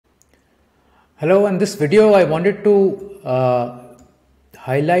Hello, in this video I wanted to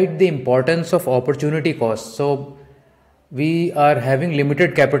highlight the importance of opportunity cost. So we are having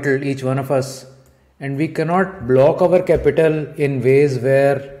limited capital, each one of us, and we cannot block our capital in ways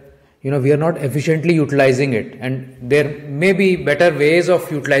where we are not efficiently utilizing it, and there may be better ways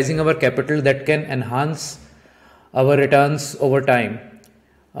of utilizing our capital that can enhance our returns over time.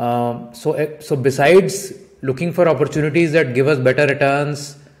 So besides looking for opportunities that give us better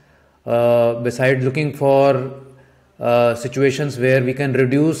returns, besides looking for situations where we can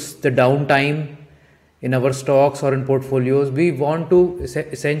reduce the downtime in our stocks or in portfolios, we want to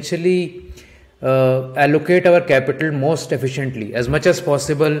essentially allocate our capital most efficiently as much as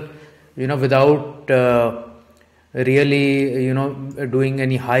possible, without really doing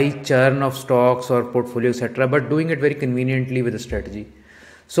any high churn of stocks or portfolio, etc., but doing it very conveniently with a strategy.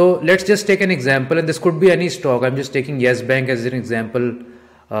 So let's just take an example, and this could be any stock. I'm just taking Yes Bank as an example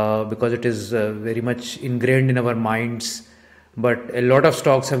because it is very much ingrained in our minds, but a lot of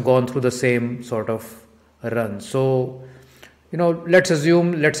stocks have gone through the same sort of run. So let's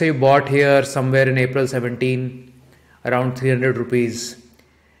say you bought here somewhere in April 17 around 300 rupees,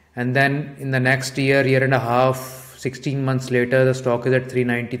 and then in the next year and a half, 16 months later, the stock is at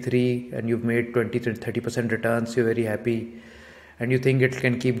 393 and you've made 20-30% returns. You're very happy and you think it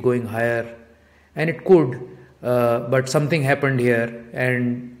can keep going higher, and it could, but something happened here,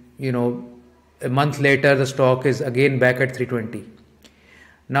 and a month later the stock is again back at 320.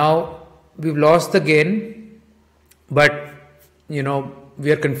 Now we've lost the gain, but we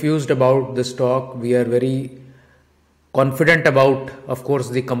are confused about the stock. We are very confident about, of course,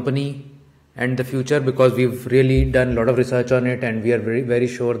 the company and the future, because we've really done a lot of research on it, and we are very, very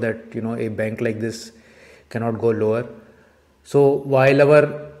sure that a bank like this cannot go lower. So while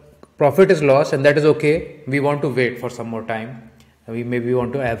our profit is lost, and that is okay, we want to wait for some more time. We maybe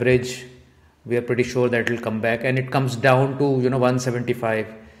want to average. We are pretty sure that it will come back, and it comes down to 175,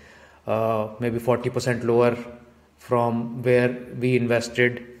 maybe 40% lower from where we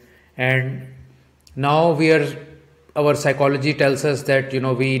invested. And now our psychology tells us that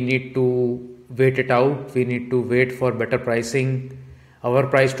we need to wait it out. We need to wait for better pricing, our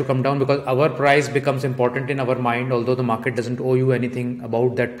price to come down, because our price becomes important in our mind. Although the market doesn't owe you anything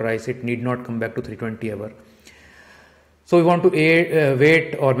about that price, it need not come back to 320 ever. So we want to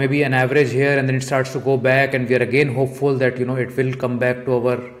wait, or maybe an average here, and then it starts to go back, and we are again hopeful that it will come back to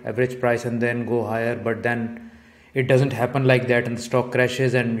our average price and then go higher. But then it doesn't happen like that, and the stock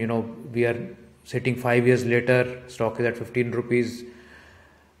crashes, and we are sitting 5 years later, stock is at 15 rupees.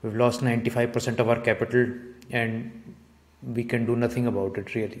 We've lost 95% of our capital, and we can do nothing about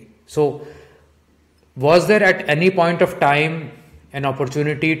it really. So was there at any point of time an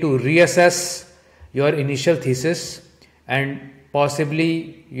opportunity to reassess your initial thesis and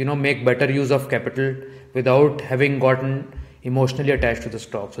possibly make better use of capital without having gotten emotionally attached to the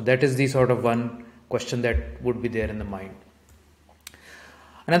stock? So that is the sort of one question that would be there in the mind.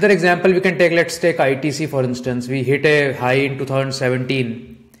 Another example we can take, let's take ITC for instance. We hit a high in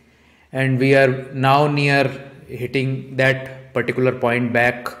 2017 and we are now near hitting that particular point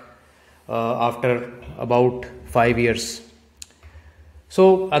back after about 5 years.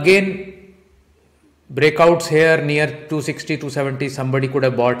 So again, breakouts here near 260, 270, somebody could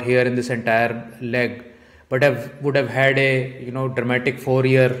have bought here in this entire leg, but would have had a dramatic 4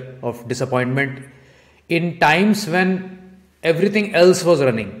 year of disappointment in times when everything else was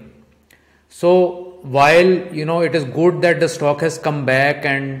running. So while it is good that the stock has come back,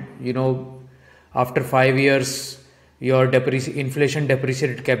 and after 5 years your inflation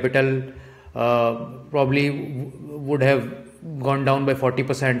depreciated capital probably would have gone down by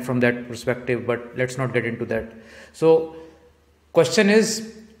 40% from that perspective, but let's not get into that. So question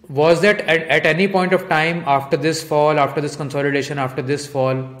is, was that at any point of time after this fall, after this consolidation, after this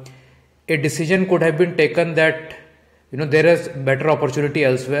fall, a decision could have been taken that there is better opportunity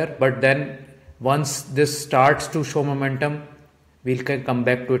elsewhere, but then once this starts to show momentum, we can come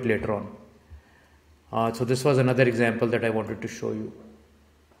back to it later on. So this was another example that I wanted to show you.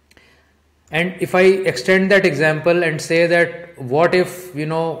 And if I extend that example and say that what if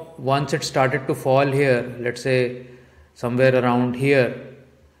once it started to fall here, let's say somewhere around here,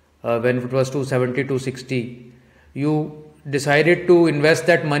 when it was 270, 260, you decided to invest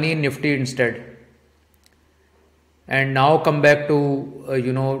that money in Nifty instead, and now come back to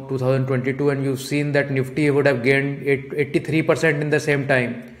 2022, and you've seen that Nifty would have gained 83% in the same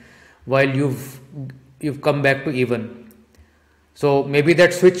time, while you've come back to even. So maybe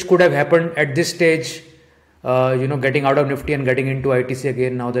that switch could have happened at this stage, getting out of Nifty and getting into ITC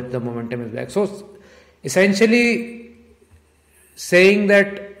again now that the momentum is back. So essentially saying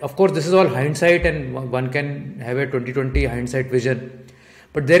that, of course, this is all hindsight and one can have a 20/20 hindsight vision,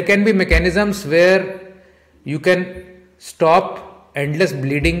 but there can be mechanisms where you can stop endless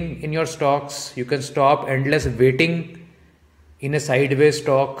bleeding in your stocks, you can stop endless waiting in a sideways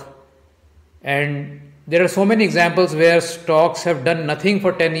stock. And there are so many examples where stocks have done nothing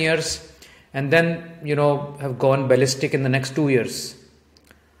for 10 years and then, have gone ballistic in the next 2 years.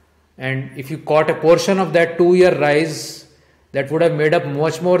 And if you caught a portion of that 2-year rise, that would have made up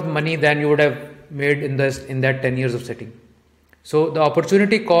much more money than you would have made in that 10 years of sitting. So the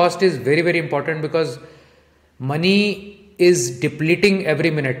opportunity cost is very, very important, because money is depleting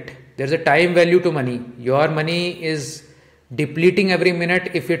every minute. There's a time value to money. Your money is depleting every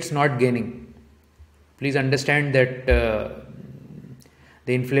minute if it's not gaining. Please understand that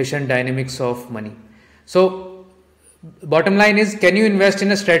the inflation dynamics of money. So bottom line is, can you invest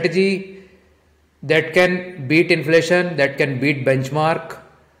in a strategy that can beat inflation, that can beat benchmark?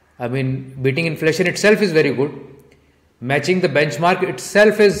 I mean, beating inflation itself is very good. Matching the benchmark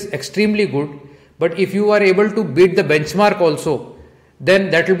itself is extremely good. But if you are able to beat the benchmark also, then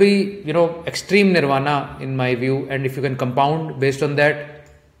that will be, extreme nirvana in my view. And if you can compound based on that,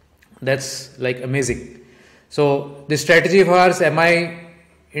 that's like amazing. So this strategy of ours, MI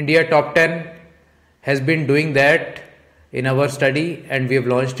India Top 10, has been doing that in our study, and we have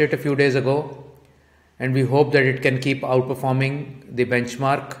launched it a few days ago. And we hope that it can keep outperforming the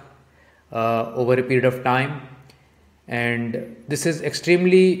benchmark over a period of time. And this is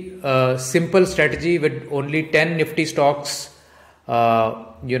extremely simple strategy with only 10 Nifty stocks,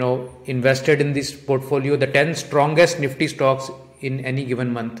 invested in this portfolio, the 10 strongest Nifty stocks in any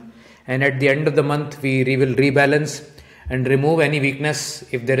given month. And at the end of the month, we will rebalance and remove any weakness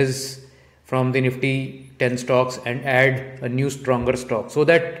if there is from the Nifty 10 stocks and add a new stronger stock, so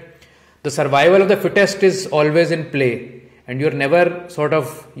that the survival of the fittest is always in play, and your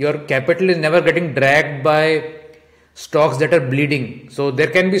capital is never getting dragged by stocks that are bleeding. So there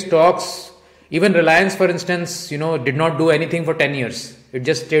can be stocks, even Reliance, for instance, did not do anything for 10 years. It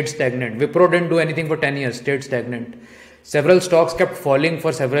just stayed stagnant. Wipro didn't do anything for 10 years, stayed stagnant. Several stocks kept falling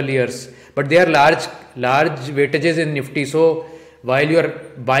for several years, but they are large weightages in Nifty. So while you are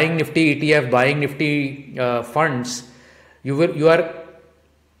buying Nifty ETF, buying Nifty funds, you are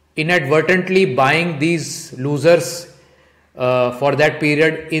inadvertently buying these losers for that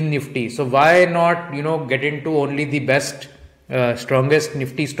period in Nifty. So why not, get into only the best, strongest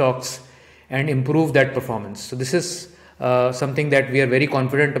Nifty stocks and improve that performance? So this is something that we are very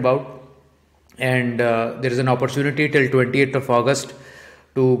confident about. And there is an opportunity till 28th of August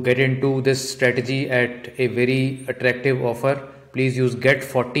to get into this strategy at a very attractive offer. Please use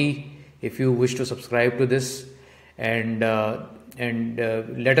GET40 if you wish to subscribe to this, and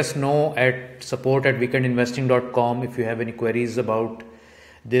let us know at support@weekendinvesting.com if you have any queries about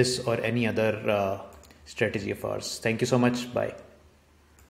this or any other strategy of ours. Thank you so much. Bye.